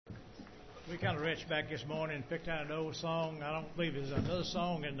We kind of reached back this morning and picked out an old song. I don't believe there's another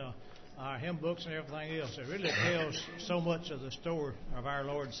song in our hymn books and everything else. It really tells so much of the story of our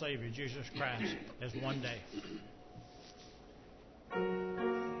Lord and Savior, Jesus Christ, as one day.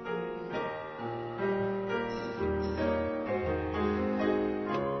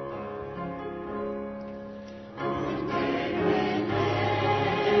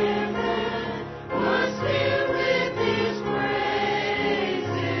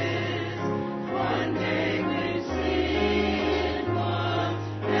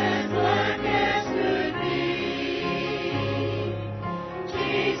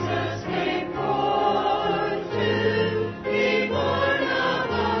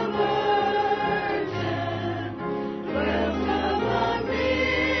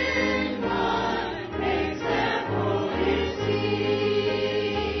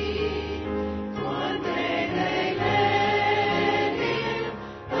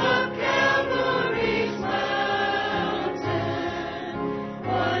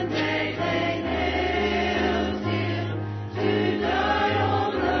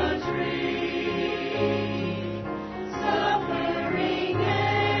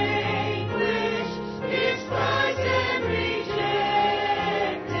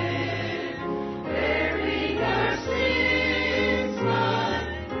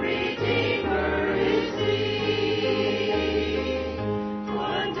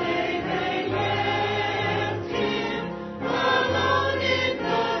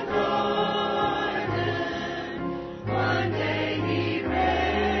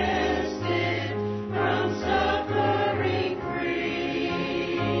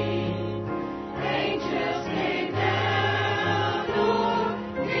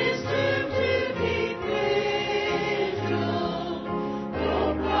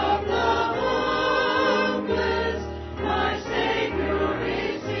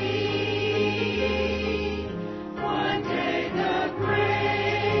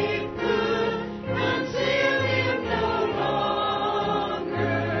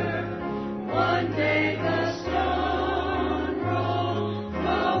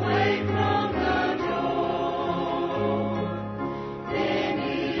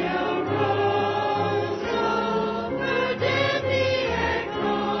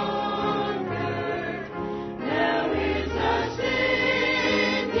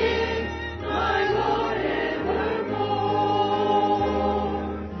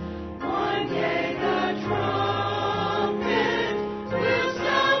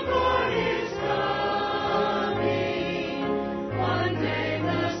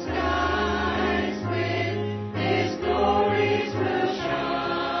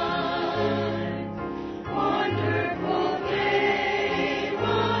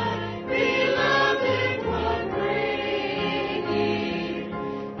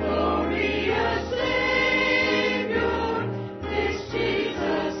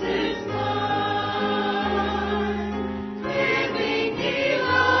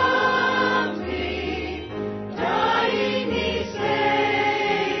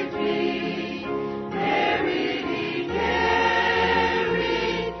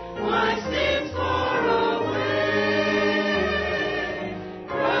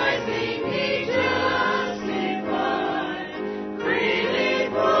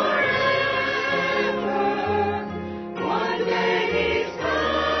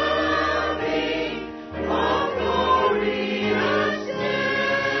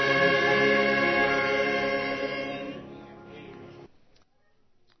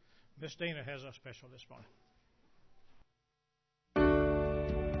 Miss Dina has a special this morning.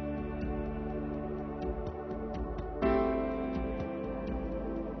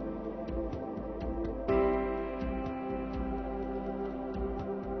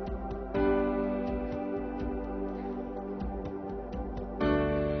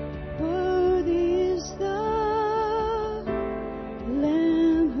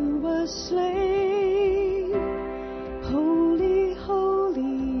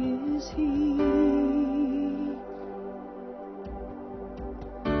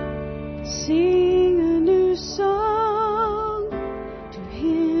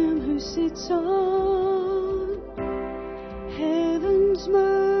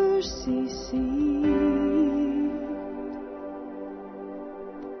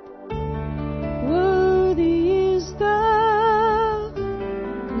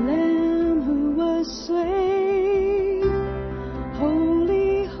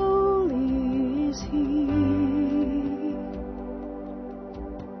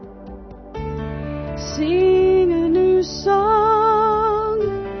 Sing a new song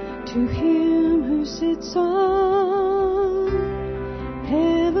to Him who sits on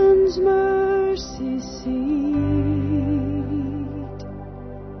heaven's mercy. mercy seat.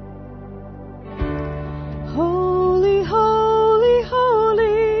 Holy, holy,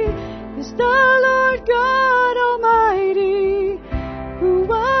 holy is the Lord God Almighty, who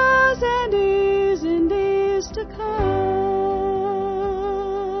was and is to come.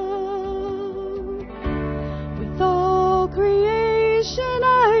 With all creation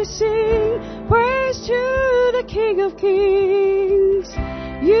I sing praise to the King of Kings.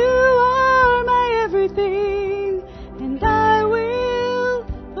 You are my everything, and I will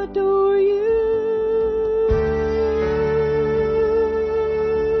adore you.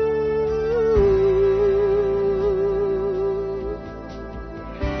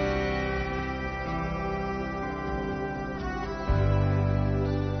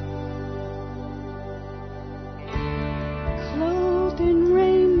 Clothed in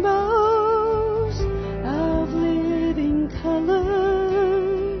rainbows of living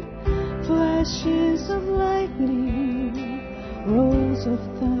color, flashes of lightning, rolls of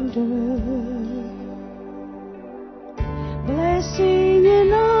thunder. Blessing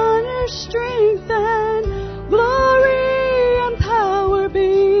and honor, strength and glory and power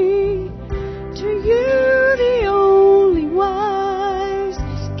be to you, the only wise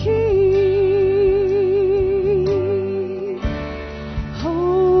King.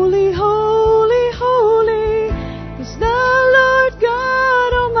 Holy, holy, holy is the Lord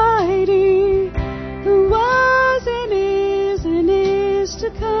God Almighty, who was and is to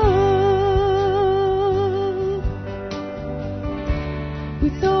come.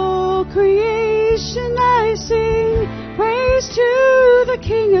 With all creation I sing praise to the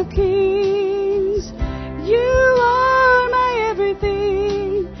King of Kings. You are my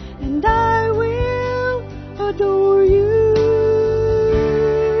everything, and I will adore you.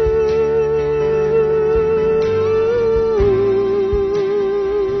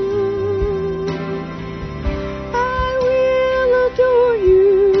 I will adore you.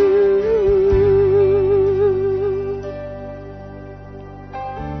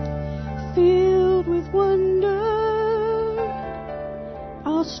 Filled with wonder,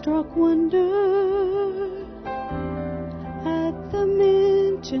 awestruck wonder, at the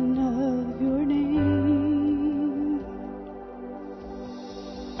mention of your name.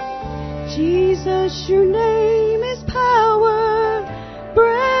 Jesus, your name is power,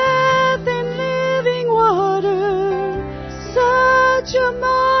 breath and living water, such a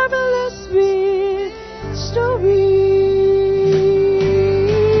marvelous mystery.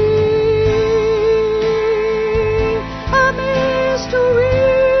 A mystery.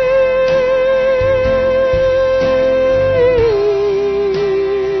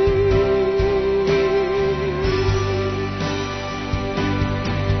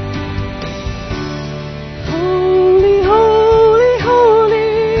 Holy, holy,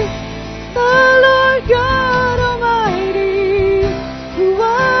 holy, the Lord God Almighty, who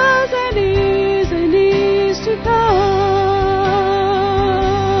was and is to come.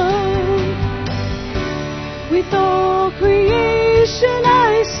 With all creation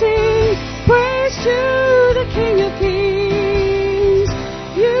I sing praise to the King of Kings.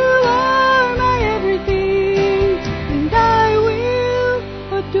 You are my everything, and I will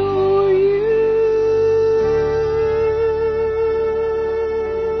adore you.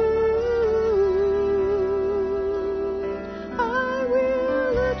 I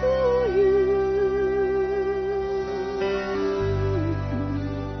will adore you.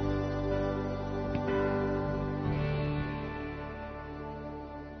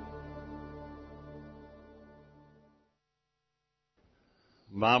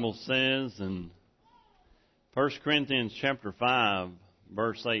 Bible says in 1 Corinthians chapter 5,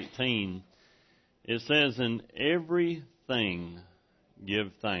 verse 18, it says, "In everything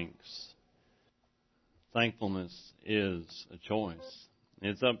give thanks." Thankfulness is a choice.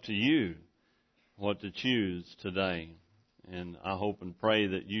 It's up to you what to choose today. And I hope and pray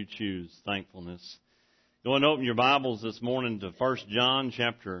that you choose thankfulness. Go and open your Bibles this morning to 1 John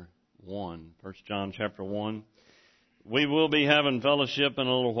chapter 1. 1 John chapter 1. We will be having fellowship in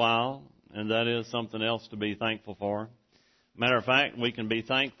a little while, and that is something else to be thankful for. Matter of fact, we can be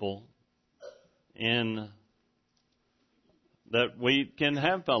thankful in that we can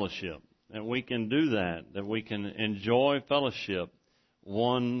have fellowship, that we can do that we can enjoy fellowship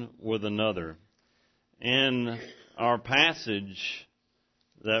one with another. In our passage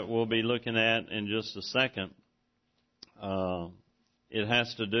that we'll be looking at in just a second, it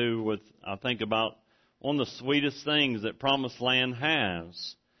has to do with, I think, about one of the sweetest things that Promised Land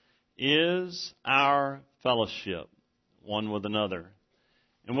has is our fellowship one with another.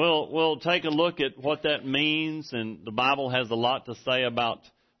 And we'll take a look at what that means, and the Bible has a lot to say about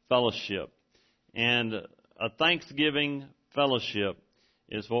fellowship. And a Thanksgiving fellowship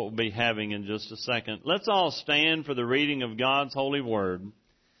is what we'll be having in just a second. Let's all stand for the reading of God's holy word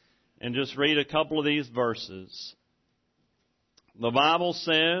and just read a couple of these verses. The Bible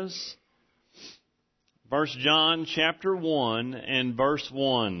says, 1 John chapter 1 and verse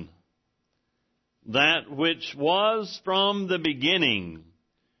 1, that which was from the beginning,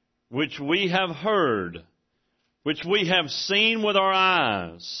 which we have heard, which we have seen with our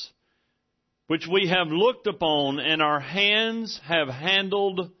eyes, which we have looked upon, and our hands have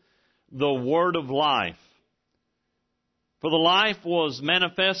handled the word of life. For the life was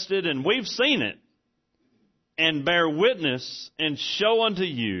manifested, and we've seen it, and bear witness, and show unto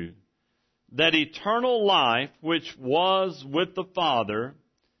you that eternal life which was with the Father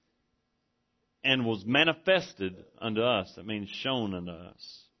and was manifested unto us. That means shown unto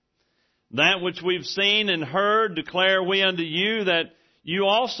us. That which we've seen and heard declare we unto you, that you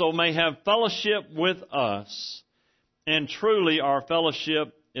also may have fellowship with us. And truly our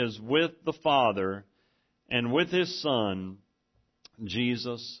fellowship is with the Father and with His Son,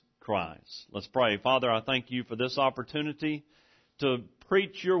 Jesus Christ. Let's pray. Father, I thank you for this opportunity to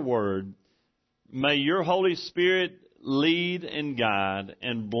preach your word. May your Holy Spirit lead and guide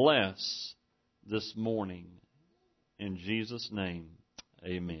and bless this morning. In Jesus' name,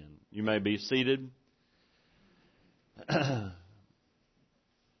 amen. You may be seated.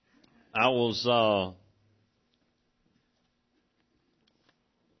 I was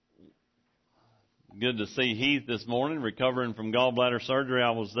good to see Heath this morning, recovering from gallbladder surgery.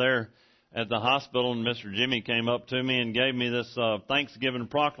 I was there at the hospital, and Mr. Jimmy came up to me and gave me this Thanksgiving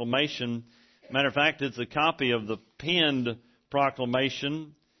proclamation. Matter of fact, it's a copy of the penned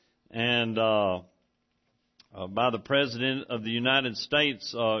proclamation, and by the President of the United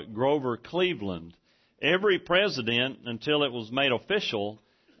States, Grover Cleveland. Every president, until it was made official,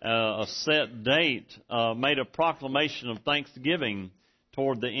 a set date, made a proclamation of Thanksgiving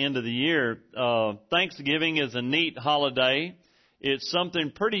toward the end of the year. Thanksgiving is a neat holiday. It's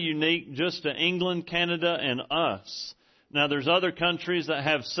something pretty unique just to England, Canada, and us. Now, there's other countries that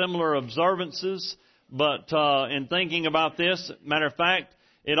have similar observances, but in thinking about this, matter of fact,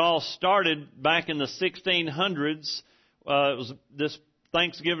 it all started back in the 1600s. This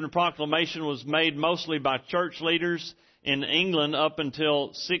Thanksgiving proclamation was made mostly by church leaders in England up until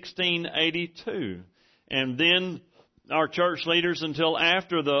 1682. And then our church leaders until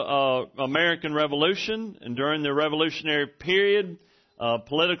after the American Revolution, and during the Revolutionary period,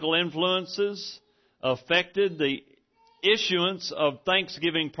 political influences affected the issuance of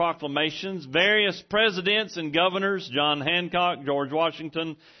Thanksgiving proclamations. Various presidents and governors, John Hancock, George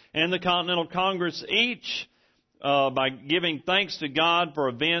Washington, and the Continental Congress, each by giving thanks to God for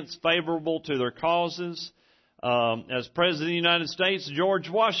events favorable to their causes. As President of the United States, George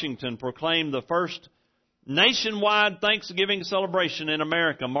Washington proclaimed the first nationwide Thanksgiving celebration in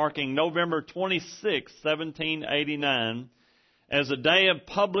America, marking November 26, 1789, as a day of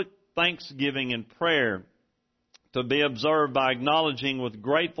public thanksgiving and prayer, to be observed by acknowledging with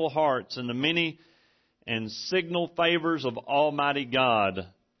grateful hearts in the many and signal favors of Almighty God.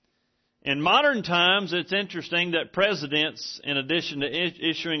 In modern times, it's interesting that presidents, in addition to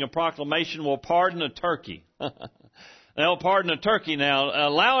issuing a proclamation, will pardon a turkey. They'll pardon a turkey now,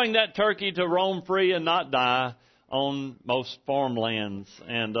 allowing that turkey to roam free and not die on most farmlands.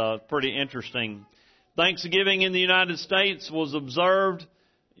 And pretty interesting. Thanksgiving in the United States was observed,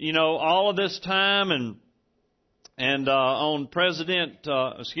 all of this time, and on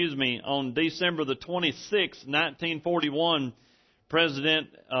December the 26th, 1941, President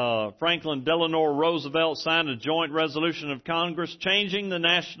Franklin Delano Roosevelt signed a joint resolution of Congress changing the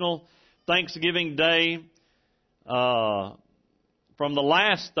National Thanksgiving Day from the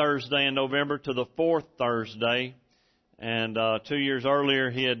last Thursday in November to the fourth Thursday. And 2 years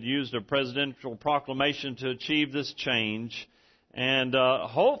earlier, he had used a presidential proclamation to achieve this change. And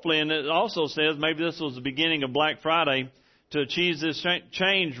hopefully, and it also says maybe this was the beginning of Black Friday, to achieve this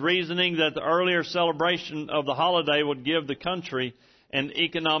change, reasoning that the earlier celebration of the holiday would give the country an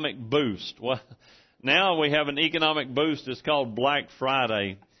economic boost. Well, now we have an economic boost. It's called Black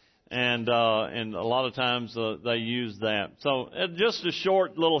Friday, and a lot of times they use that. So just a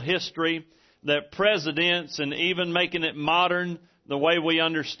short little history that presidents, and even making it modern the way we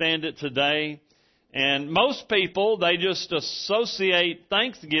understand it today. And most people, they just associate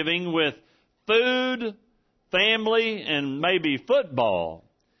Thanksgiving with food, family, and maybe football.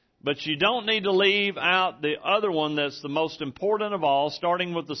 But you don't need to leave out the other one that's the most important of all,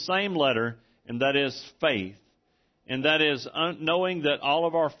 starting with the same letter, and that is faith. And that is knowing that all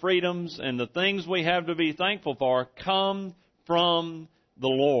of our freedoms and the things we have to be thankful for come from the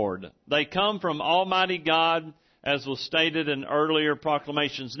Lord. They come from Almighty God, as was stated in earlier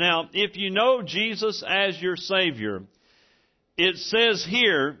proclamations. Now, if you know Jesus as your Savior, it says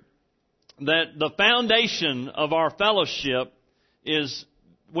here that the foundation of our fellowship is,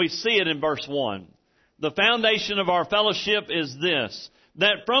 we see it in verse 1. The foundation of our fellowship is this,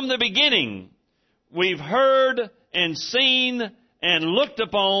 that from the beginning we've heard and seen and looked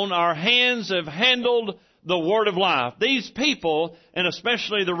upon, our hands have handled the word of life. These people, and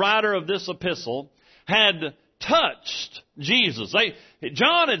especially the writer of this epistle, had touched Jesus.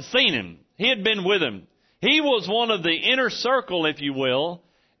 John had seen him. He had been with him. He was one of the inner circle, if you will,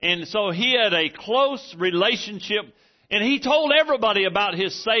 and so he had a close relationship, and he told everybody about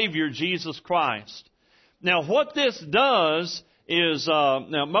his Savior, Jesus Christ. Now, what this does is,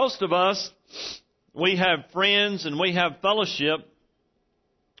 now most of us, we have friends and we have fellowship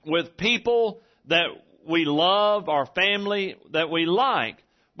with people that we love, our family that we like.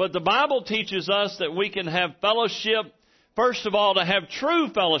 But the Bible teaches us that we can have fellowship, first of all, to have true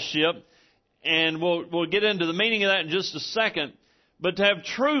fellowship, and we'll get into the meaning of that in just a second. But to have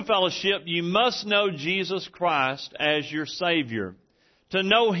true fellowship, you must know Jesus Christ as your Savior. To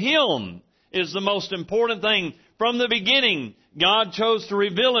know Him is the most important thing. From the beginning, God chose to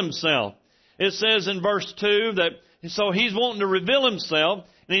reveal Himself. It says in verse 2 that, so He's wanting to reveal Himself,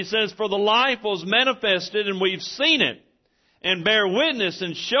 and He says, for the life was manifested, and we've seen it, and bear witness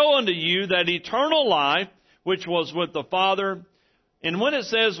and show unto you that eternal life, which was with the Father. And when it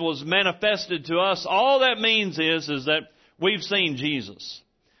says was manifested to us, all that means is that we've seen Jesus.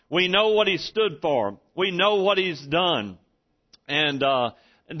 We know what He stood for. We know what He's done. And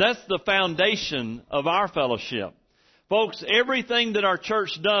that's the foundation of our fellowship. Folks, everything that our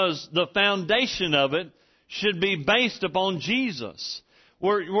church does, the foundation of it should be based upon Jesus.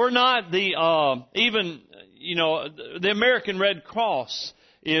 We're not the, even, you know, the American Red Cross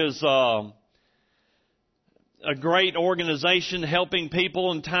is a great organization helping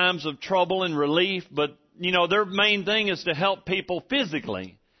people in times of trouble and relief, but, you know, their main thing is to help people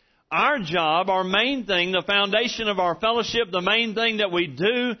physically. Our job, our main thing, the foundation of our fellowship, the main thing that we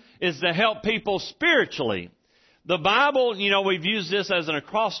do is to help people spiritually. The Bible, you know, we've used this as an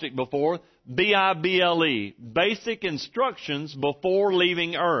acrostic before, BIBLE, basic instructions before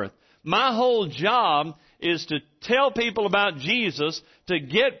leaving earth. My whole job is to tell people about Jesus, to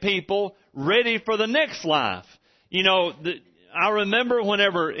get people ready for the next life. You know, I remember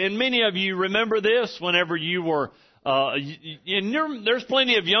whenever, and many of you remember this, whenever you were, and there's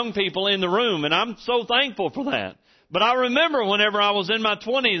plenty of young people in the room, and I'm so thankful for that. But I remember whenever I was in my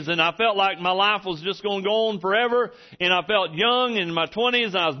 20s and I felt like my life was just going to go on forever, and I felt young in my 20s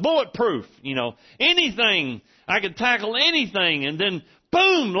and I was bulletproof, you know, anything, I could tackle anything, and then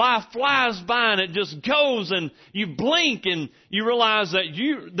boom, life flies by and it just goes, and you blink and you realize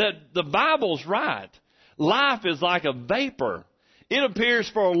that the Bible's right. Life is like a vapor. It appears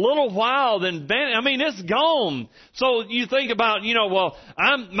for a little while, then it's gone. So you think about, you know, well,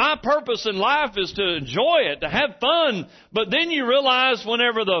 my purpose in life is to enjoy it, to have fun. But then you realize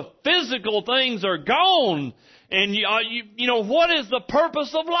whenever the physical things are gone, and you know, what is the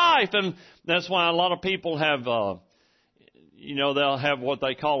purpose of life? And that's why a lot of people have, you know, they'll have what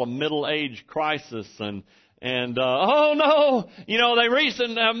they call a middle-age crisis, and oh no, you know, they reach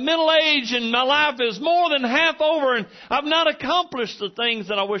middle age and my life is more than half over and I've not accomplished the things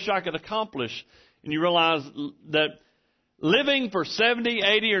that I wish I could accomplish. And you realize that living for 70,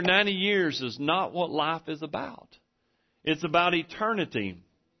 80, or 90 years is not what life is about. It's about eternity.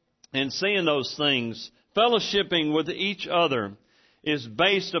 And seeing those things, fellowshipping with each other, is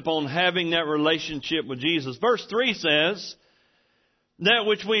based upon having that relationship with Jesus. Verse 3 says, that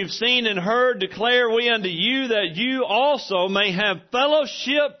which we've seen and heard declare we unto you, that you also may have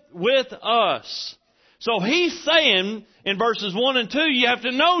fellowship with us. So He's saying in verses 1 and 2, you have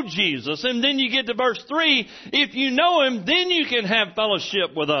to know Jesus. And then you get to verse 3, if you know Him, then you can have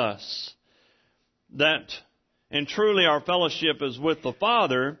fellowship with us. And truly our fellowship is with the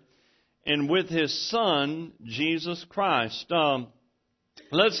Father and with His Son, Jesus Christ.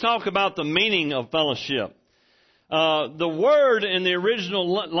 Let's talk about the meaning of fellowship. The word in the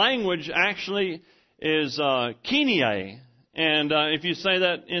original language actually is kineia. And if you say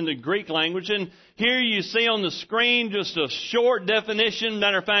that in the Greek language, and here you see on the screen just a short definition.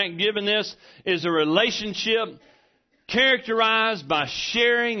 Matter of fact, given this is a relationship characterized by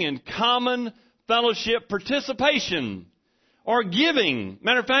sharing in common fellowship, participation, or giving.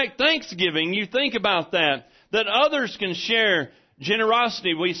 Matter of fact, thanksgiving, you think about that others can share.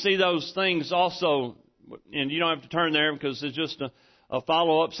 Generosity, we see those things also. And you don't have to turn there because it's just a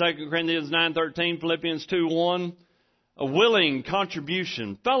follow-up. 2 Corinthians 9:13, Philippians 2:1. a willing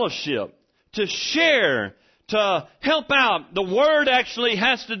contribution, fellowship, to share, to help out. The Word actually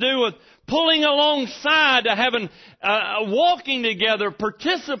has to do with pulling alongside, having, walking together,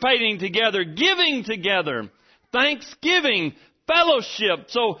 participating together, giving together, thanksgiving, fellowship.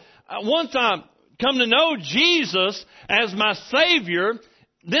 So once I come to know Jesus as my Savior,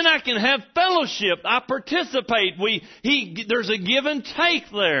 then I can have fellowship. I participate. There's a give and take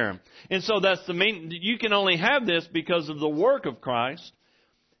there. And so that's the main. You can only have this because of the work of Christ.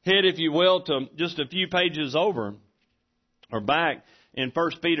 Head, if you will, to just a few pages over or back in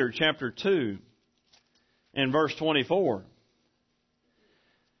 1 Peter chapter 2 and verse 24.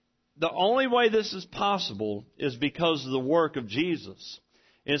 The only way this is possible is because of the work of Jesus.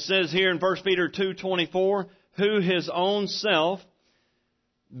 It says here in 1 Peter 2:24, who His own self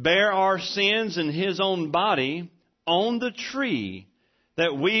bare our sins in His own body on the tree,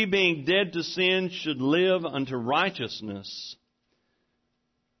 that we, being dead to sin, should live unto righteousness,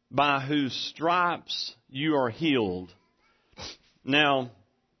 by whose stripes you are healed. Now,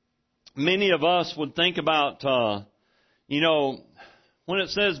 many of us would think about, when it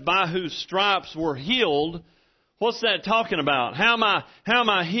says by whose stripes we're healed, what's that talking about? How am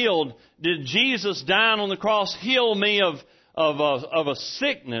I healed? Did Jesus dying on the cross heal me of a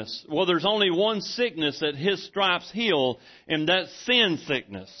sickness? Well, there's only one sickness that His stripes heal, and that's sin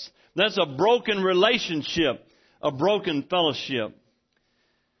sickness. That's a broken relationship, a broken fellowship.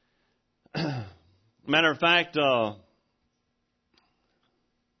 Matter of fact,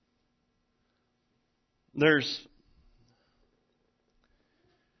 there's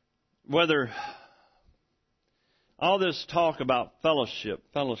whether all this talk about fellowship,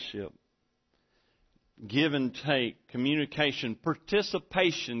 give and take, communication,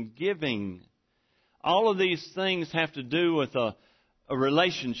 participation, giving, all of these things have to do with a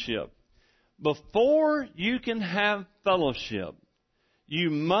relationship. Before you can have fellowship, you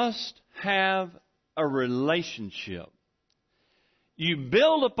must have a relationship. You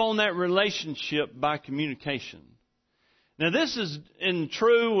build upon that relationship by communication. Now, this is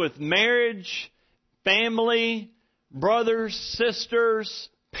true with marriage, family, brothers, sisters,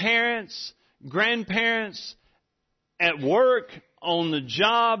 parents, grandparents, at work, on the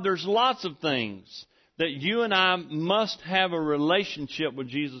job. There's lots of things that you and I must have a relationship with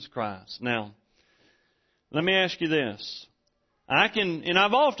Jesus Christ. Now, let me ask you this.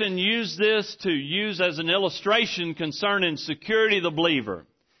 I've often used this to use as an illustration concerning security of the believer.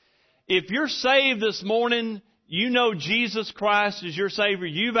 If you're saved this morning, you know Jesus Christ is your Savior,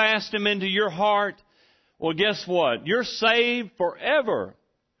 you've asked Him into your heart, well, guess what? You're saved forever.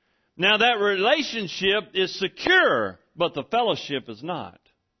 Now, that relationship is secure, but the fellowship is not.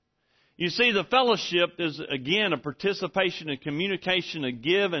 You see, the fellowship is, again, a participation, a communication, a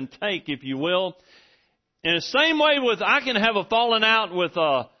give and take, if you will. In the same way I can have a falling out with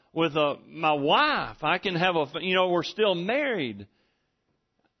my wife. I can have we're still married.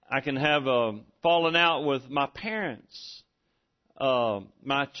 I can have a falling out with my parents,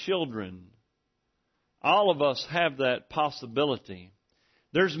 my children. All of us have that possibility.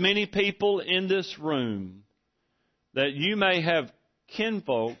 There's many people in this room that you may have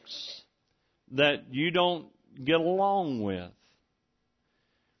kinfolks that you don't get along with.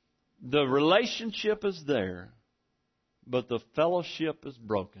 The relationship is there, but the fellowship is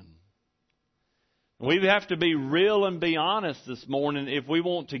broken. We have to be real and be honest this morning if we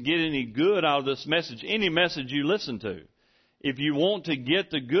want to get any good out of this message, any message you listen to. If you want to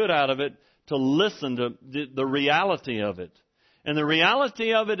get the good out of it, to listen to the reality of it. And the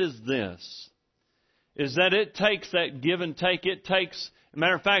reality of it is this, is that it takes that give and take. It takes, as a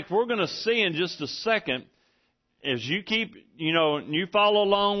matter of fact, we're going to see in just a second, as you keep, you follow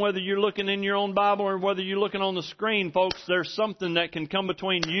along, whether you're looking in your own Bible or whether you're looking on the screen, folks, there's something that can come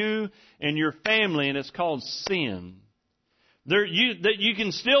between you and your family, and it's called sin. That you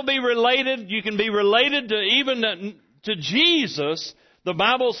can still be related. You can be related to even to Jesus. The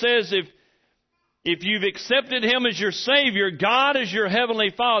Bible says if you've accepted Him as your Savior, God is your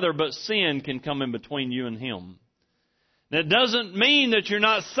Heavenly Father, but sin can come in between you and Him. That doesn't mean that you're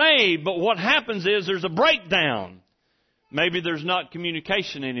not saved, but what happens is there's a breakdown. Maybe there's not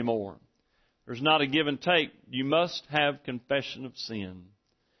communication anymore. There's not a give and take. You must have confession of sin.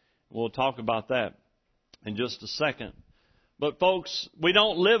 We'll talk about that in just a second. But folks, we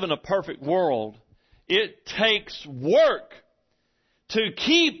don't live in a perfect world. It takes work to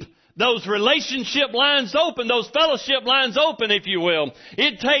keep those relationship lines open, those fellowship lines open, if you will.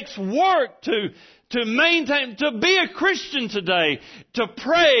 It takes work to maintain, to be a Christian today, to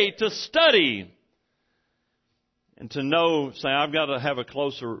pray, to study, and to know, say, I've got to have a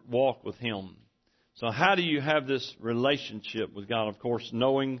closer walk with Him. So how do you have this relationship with God? Of course,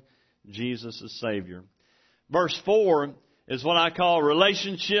 knowing Jesus as Savior. Verse 4 is what I call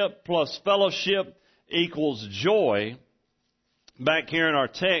relationship plus fellowship equals joy. Back here in our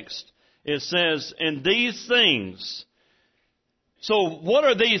text, it says, "And these things." So what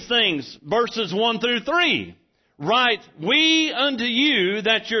are these things? Verses 1 through 3. "Write we unto you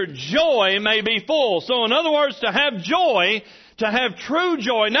that your joy may be full." So in other words, to have joy, to have true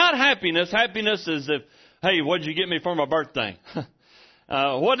joy, not happiness. Happiness is if, hey, what'd you get me for my birthday?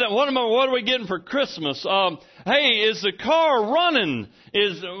 What are we getting for Christmas? Hey, is the car running?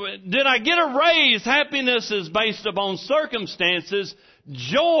 Did I get a raise? Happiness is based upon circumstances.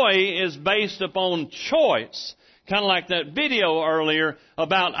 Joy is based upon choice. Kind of like that video earlier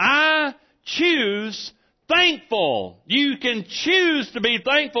about I choose thankful. You can choose to be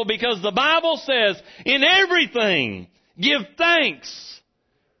thankful because the Bible says, in everything, give thanks.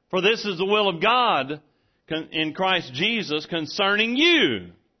 For this is the will of God in Christ Jesus concerning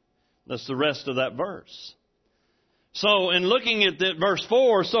you. That's the rest of that verse. So in looking at verse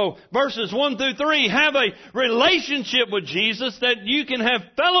 4, so verses 1 through 3, have a relationship with Jesus, that you can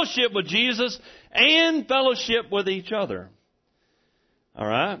have fellowship with Jesus and fellowship with each other. All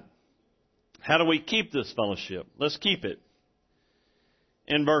right? How do we keep this fellowship? Let's keep it.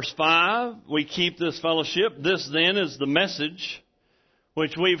 In verse 5, we keep this fellowship. This then is the message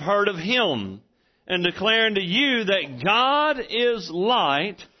which we've heard of Him, and declare unto you that God is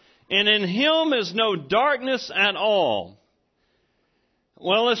light, and in Him is no darkness at all.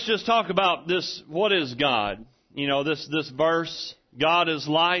 Well, let's just talk about this. What is God? You know, this verse, God is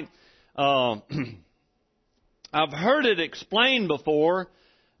light. I've heard it explained before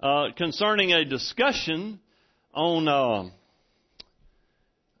concerning a discussion on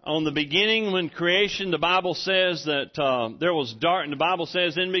the beginning when creation. The Bible says that there was dark. The Bible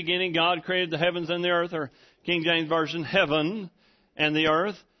says in the beginning God created the heavens and the earth, or King James Version, heaven and the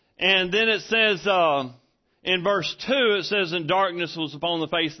earth. And then it says in verse 2, it says, "And darkness was upon the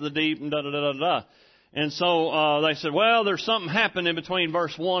face of the deep," and da-da-da-da-da. And so they said, well, there's something happened in between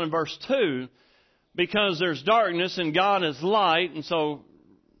verse 1 and verse 2 because there's darkness and God is light, and so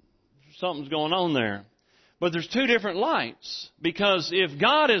something's going on there. But there's two different lights, because if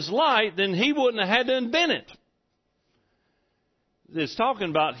God is light, then He wouldn't have had to invent it. It's talking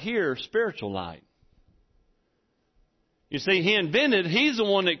about here spiritual light. You see, He's the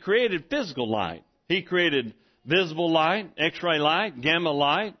one that created physical light. He created visible light, X-ray light, gamma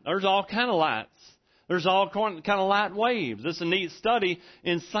light. There's all kind of lights. There's all kind of light waves. It's a neat study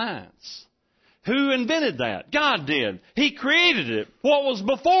in science. Who invented that? God did. He created it. What was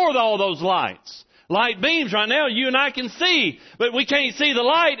before all those lights? Light beams right now you and I can see, but we can't see the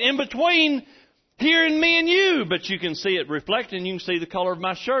light in between here and me and you. But you can see it reflecting. You can see the color of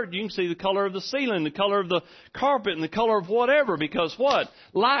my shirt. You can see the color of the ceiling, the color of the carpet, and the color of whatever. Because what?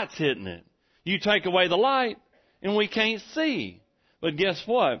 Light's hitting it. You take away the light and we can't see. But guess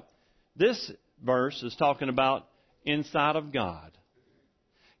what? This verse is talking about inside of God.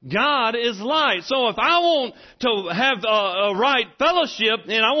 God is light. So if I want to have a right fellowship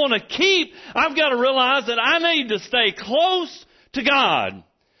and I want to keep, I've got to realize that I need to stay close to God.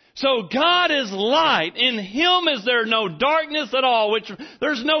 So God is light. In Him is there no darkness at all, which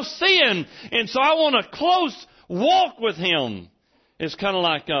there's no sin. And so I want a close walk with Him. It's kind of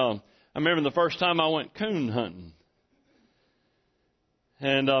like, I remember the first time I went coon hunting.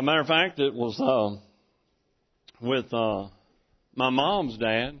 And matter of fact, it was with my mom's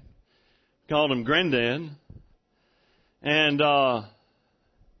dad. Called him Granddad. And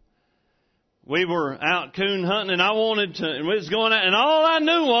we were out coon hunting, and I wanted to, and we was going out, and all I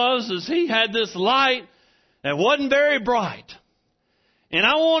knew was he had this light that wasn't very bright. And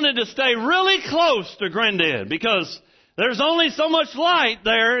I wanted to stay really close to Granddad because there's only so much light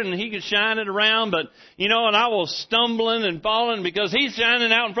there, and he could shine it around, but, and I was stumbling and falling because he's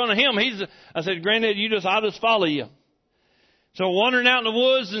shining out in front of him. I said, Granddad, I'll just follow you. So wandering out in the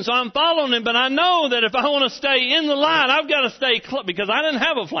woods, and so I'm following him, but I know that if I want to stay in the light, I've got to stay close, because I didn't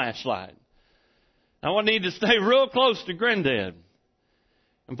have a flashlight. I need to stay real close to Granddad.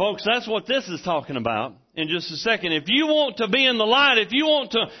 And folks, that's what this is talking about in just a second. If you want to be in the light, if you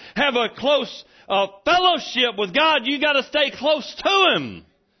want to have a close fellowship with God, you got to stay close to Him.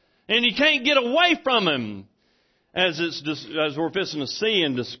 And you can't get away from Him, as we're fixing to see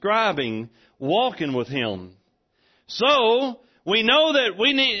and describing walking with Him. So, we know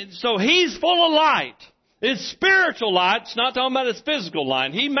that so He's full of light. It's spiritual light. It's not talking about His physical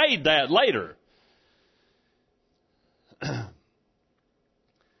light. He made that later.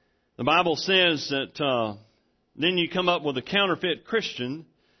 The Bible says that then you come up with a counterfeit Christian.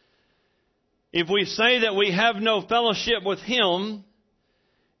 if we say that we have no fellowship with Him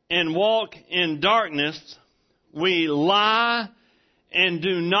and walk in darkness, we lie and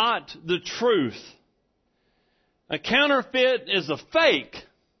do not the truth. A counterfeit is a fake.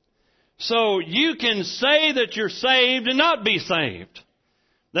 So you can say that you're saved and not be saved.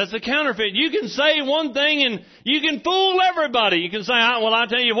 That's a counterfeit. You can say one thing and you can fool everybody. You can say, well, I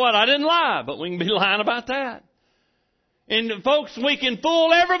tell you what, I didn't lie, but we can be lying about that. And folks, we can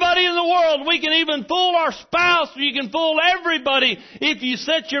fool everybody in the world. We can even fool our spouse. You can fool everybody if you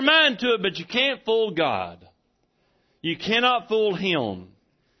set your mind to it, but you can't fool God. You cannot fool Him.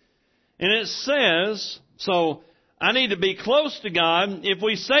 And it says, so I need to be close to God. If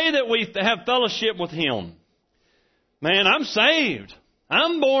we say that we have fellowship with Him, man, I'm saved.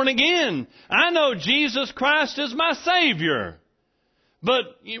 I'm born again. I know Jesus Christ is my Savior.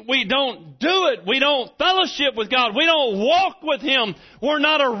 But we don't do it. We don't fellowship with God. We don't walk with Him. We're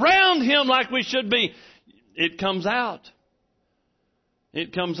not around Him like we should be. It comes out.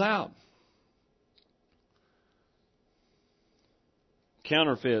 It comes out.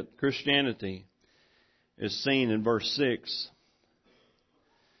 Counterfeit Christianity is seen in verse 6.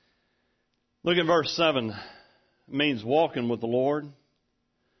 Look at verse 7. It means walking with the Lord,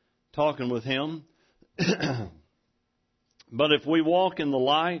 talking with Him. But if we walk in the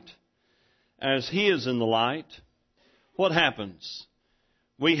light as He is in the light, what happens?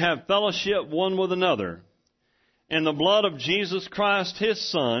 We have fellowship one with another. And the blood of Jesus Christ,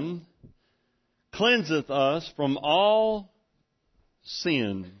 His Son, cleanseth us from all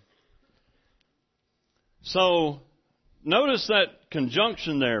sin. So, notice that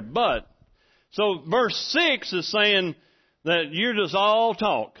conjunction there, but. So, verse 6 is saying that you're just all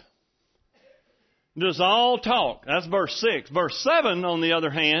talk. Just all talk. That's verse 6. Verse 7, on the other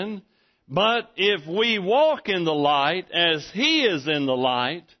hand, but if we walk in the light as He is in the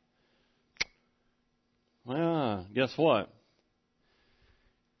light, well, guess what?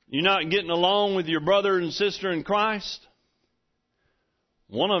 You're not getting along with your brother and sister in Christ.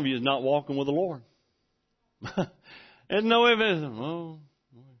 One of you is not walking with the Lord. There's no evidence. Oh,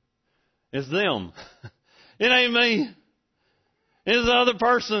 it's them. It ain't me. It's the other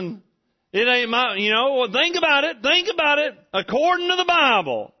person. It ain't my, well, think about it. Think about it. According to the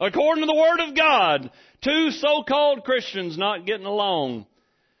Bible, according to the Word of God, two so-called Christians not getting along.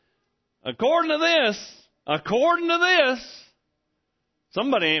 According to this,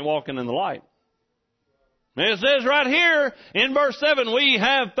 somebody ain't walking in the light. And it says right here in verse 7, we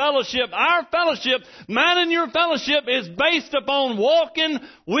have fellowship. Our fellowship, mine and your fellowship, is based upon walking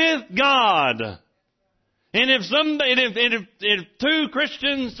with God. And if two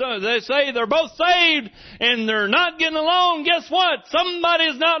Christians, they say they're both saved and they're not getting along, guess what?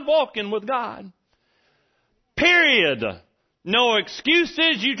 Somebody's not walking with God. Period. No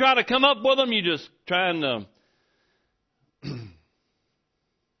excuses. You try to come up with them. You just trying to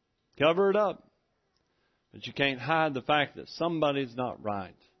cover it up. But you can't hide the fact that somebody's not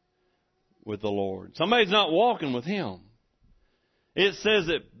right with the Lord. Somebody's not walking with Him. It says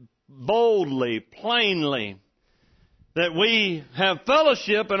it boldly, plainly, that we have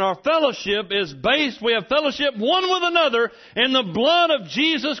fellowship, and our fellowship is based, we have fellowship one with another, and the blood of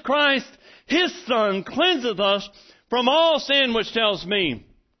Jesus Christ, His Son, cleanseth us from all sin, which tells me,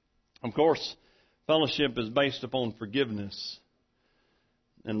 of course, fellowship is based upon forgiveness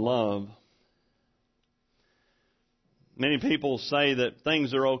and love. Many people say that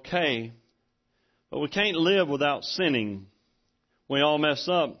things are okay, but we can't live without sinning. We all mess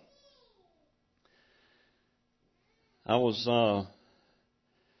up. I was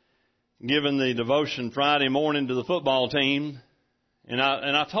given the devotion Friday morning to the football team, and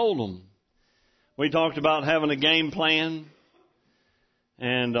I told them. We talked about having a game plan,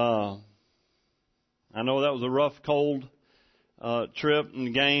 and I know that was a rough, cold trip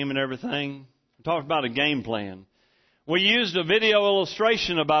and game and everything. We talked about a game plan. We used a video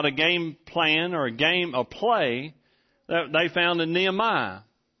illustration about a game plan or a play that they found in Nehemiah.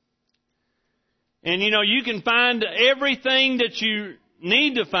 And you can find everything that you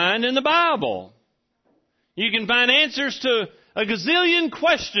need to find in the Bible. You can find answers to a gazillion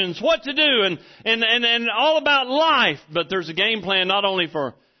questions, what to do, and all about life. But there's a game plan not only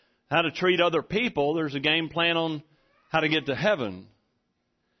for how to treat other people, there's a game plan on how to get to heaven.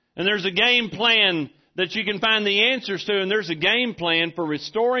 And there's a game plan that you can find the answers to, and there's a game plan for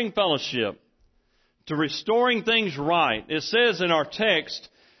restoring fellowship, to restoring things right. It says in our text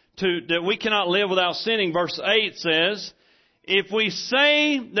that we cannot live without sinning. Verse 8 says, if we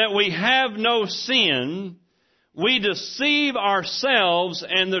say that we have no sin, we deceive ourselves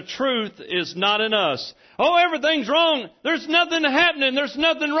and the truth is not in us. Oh, everything's wrong. There's nothing happening. There's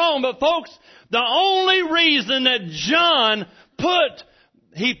nothing wrong. But folks, the only reason that John put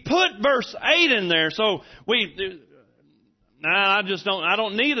verse 8 in there, so I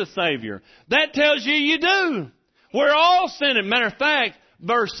don't need a Savior. That tells you do. We're all sinning. Matter of fact,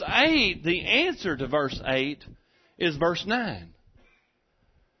 verse 8, the answer to verse 8 is verse 9.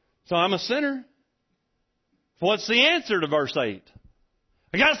 So I'm a sinner. What's the answer to verse 8?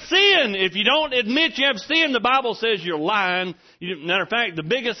 I got sin. If you don't admit you have sin, the Bible says you're lying. Matter of fact, the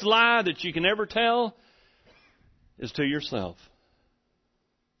biggest lie that you can ever tell is to yourself.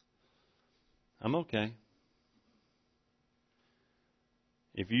 I'm okay.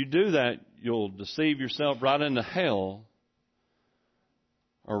 If you do that, you'll deceive yourself right into hell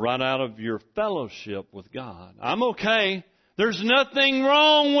or right out of your fellowship with God. I'm okay. There's nothing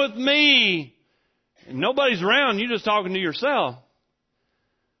wrong with me. And nobody's around. You're just talking to yourself.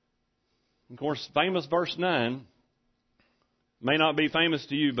 Of course, famous verse 9 may not be famous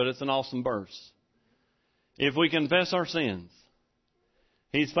to you, but it's an awesome verse. If we confess our sins,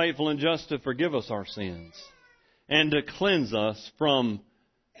 He's faithful and just to forgive us our sins and to cleanse us from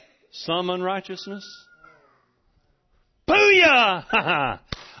some unrighteousness. Booyah!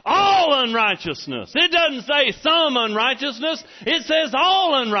 All unrighteousness. It doesn't say some unrighteousness. It says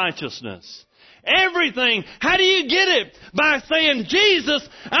all unrighteousness. Everything. How do you get it? By saying, Jesus,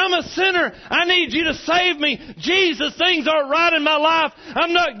 I'm a sinner. I need you to save me. Jesus, things aren't right in my life.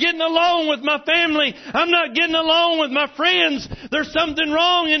 I'm not getting along with my family. I'm not getting along with my friends. There's something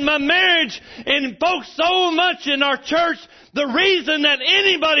wrong in my marriage. And folks, so much in our church, the reason that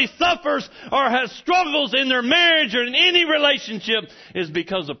anybody suffers or has struggles in their marriage or in any relationship is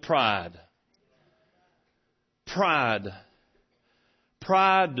because of pride. Pride.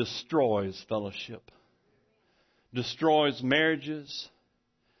 Pride destroys fellowship, destroys marriages,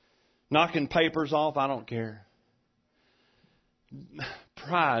 knocking papers off, I don't care.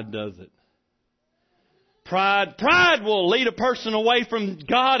 Pride does it. Pride will lead a person away from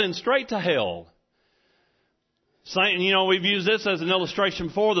God and straight to hell. We've used this as an illustration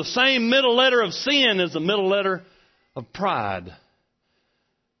before. The same middle letter of sin is the middle letter of pride.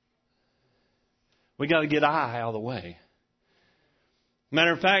 We got to get I out of the way.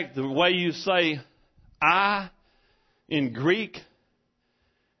 Matter of fact, the way you say I in Greek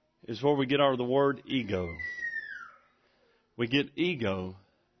is where we get the word ego. We get ego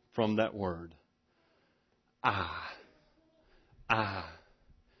from that word. I.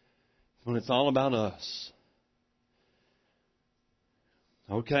 When it's all about us.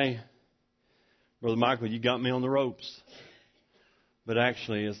 Okay, Brother Michael, you got me on the ropes. But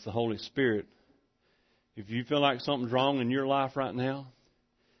actually, it's the Holy Spirit. If you feel like something's wrong in your life right now,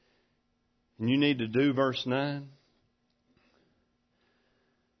 and you need to do verse 9,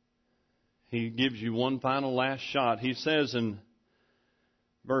 He gives you one final last shot. He says in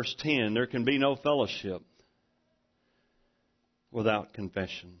verse 10, there can be no fellowship without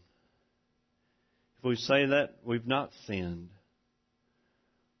confession. If we say that, we've not sinned.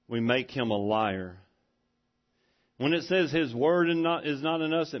 We make Him a liar. When it says His word is not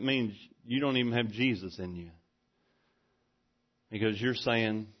in us, it means you don't even have Jesus in you. Because you're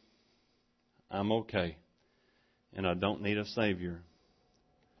saying, I'm okay, and I don't need a Savior.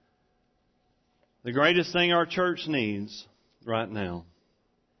 The greatest thing our church needs right now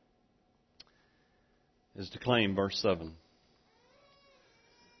is to claim verse 7.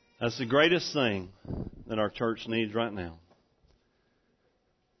 That's the greatest thing that our church needs right now.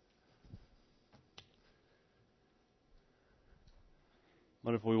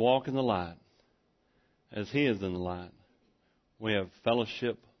 But if we walk in the light, as He is in the light, we have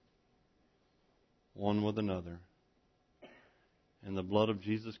fellowship one with another. And the blood of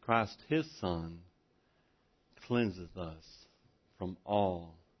Jesus Christ, His Son, cleanseth us from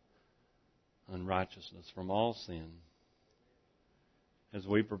all unrighteousness, from all sin, as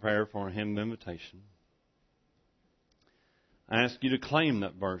we prepare for a hymn of invitation. I ask you to claim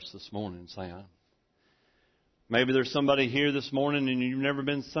that verse this morning and say, maybe there's somebody here this morning and you've never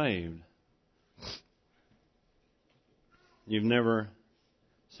been saved. You've never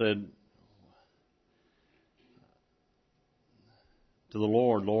said to the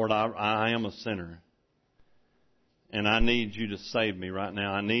Lord, Lord, I am a sinner. And I need you to save me right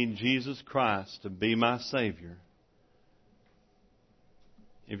now. I need Jesus Christ to be my Savior.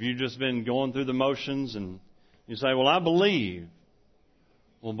 If you've just been going through the motions and you say, well, I believe.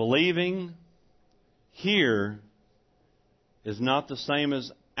 Well, believing here is not the same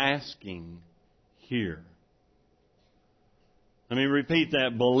as asking here. Let me repeat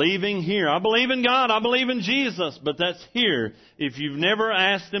that. Believing here. I believe in God. I believe in Jesus. But that's here. If you've never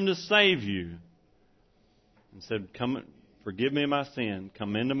asked Him to save you and said, "Come, forgive me my sin.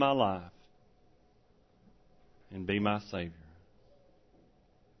 Come into my life and be my Savior."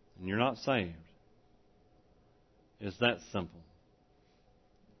 And you're not saved. It's that simple.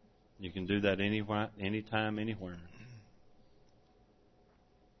 You can do that anywhere, anytime, anywhere.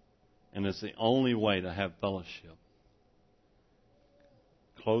 And it's the only way to have fellowship.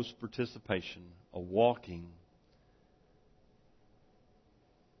 Close participation, a walking,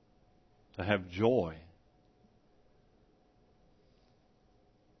 to have joy.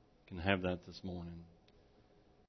 You can have that this morning.